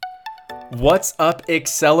What's up,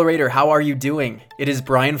 Accelerator? How are you doing? It is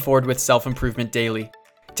Brian Ford with Self Improvement Daily.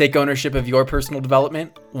 Take ownership of your personal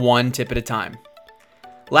development, one tip at a time.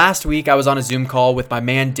 Last week, I was on a Zoom call with my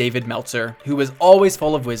man David Meltzer, who was always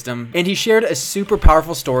full of wisdom, and he shared a super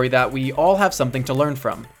powerful story that we all have something to learn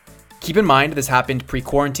from. Keep in mind, this happened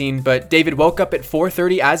pre-quarantine, but David woke up at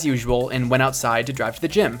 4:30 as usual and went outside to drive to the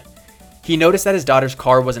gym. He noticed that his daughter's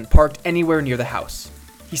car wasn't parked anywhere near the house.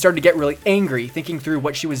 He started to get really angry, thinking through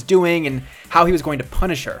what she was doing and how he was going to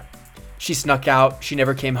punish her. She snuck out, she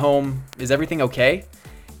never came home. Is everything okay?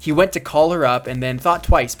 He went to call her up and then thought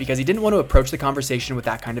twice because he didn't want to approach the conversation with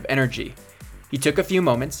that kind of energy. He took a few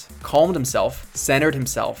moments, calmed himself, centered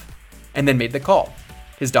himself, and then made the call.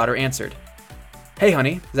 His daughter answered. "Hey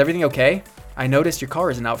honey, is everything okay? I noticed your car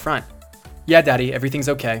isn't out front." "Yeah, daddy, everything's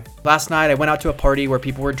okay. Last night I went out to a party where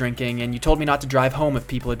people were drinking and you told me not to drive home if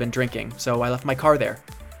people had been drinking, so I left my car there."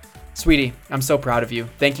 "Sweetie, I'm so proud of you.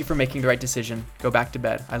 Thank you for making the right decision. Go back to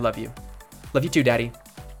bed. I love you." "Love you too, daddy."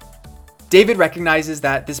 David recognizes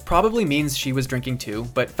that this probably means she was drinking too,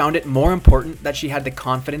 but found it more important that she had the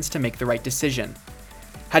confidence to make the right decision.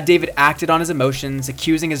 Had David acted on his emotions,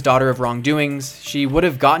 accusing his daughter of wrongdoings, she would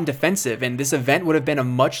have gotten defensive and this event would have been a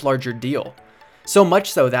much larger deal. So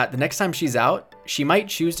much so that the next time she's out, she might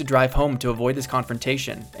choose to drive home to avoid this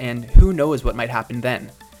confrontation, and who knows what might happen then.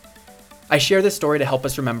 I share this story to help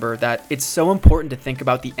us remember that it's so important to think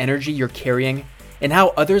about the energy you're carrying and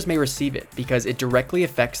how others may receive it because it directly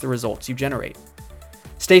affects the results you generate.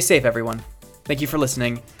 Stay safe, everyone. Thank you for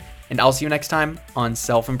listening, and I'll see you next time on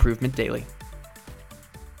Self Improvement Daily.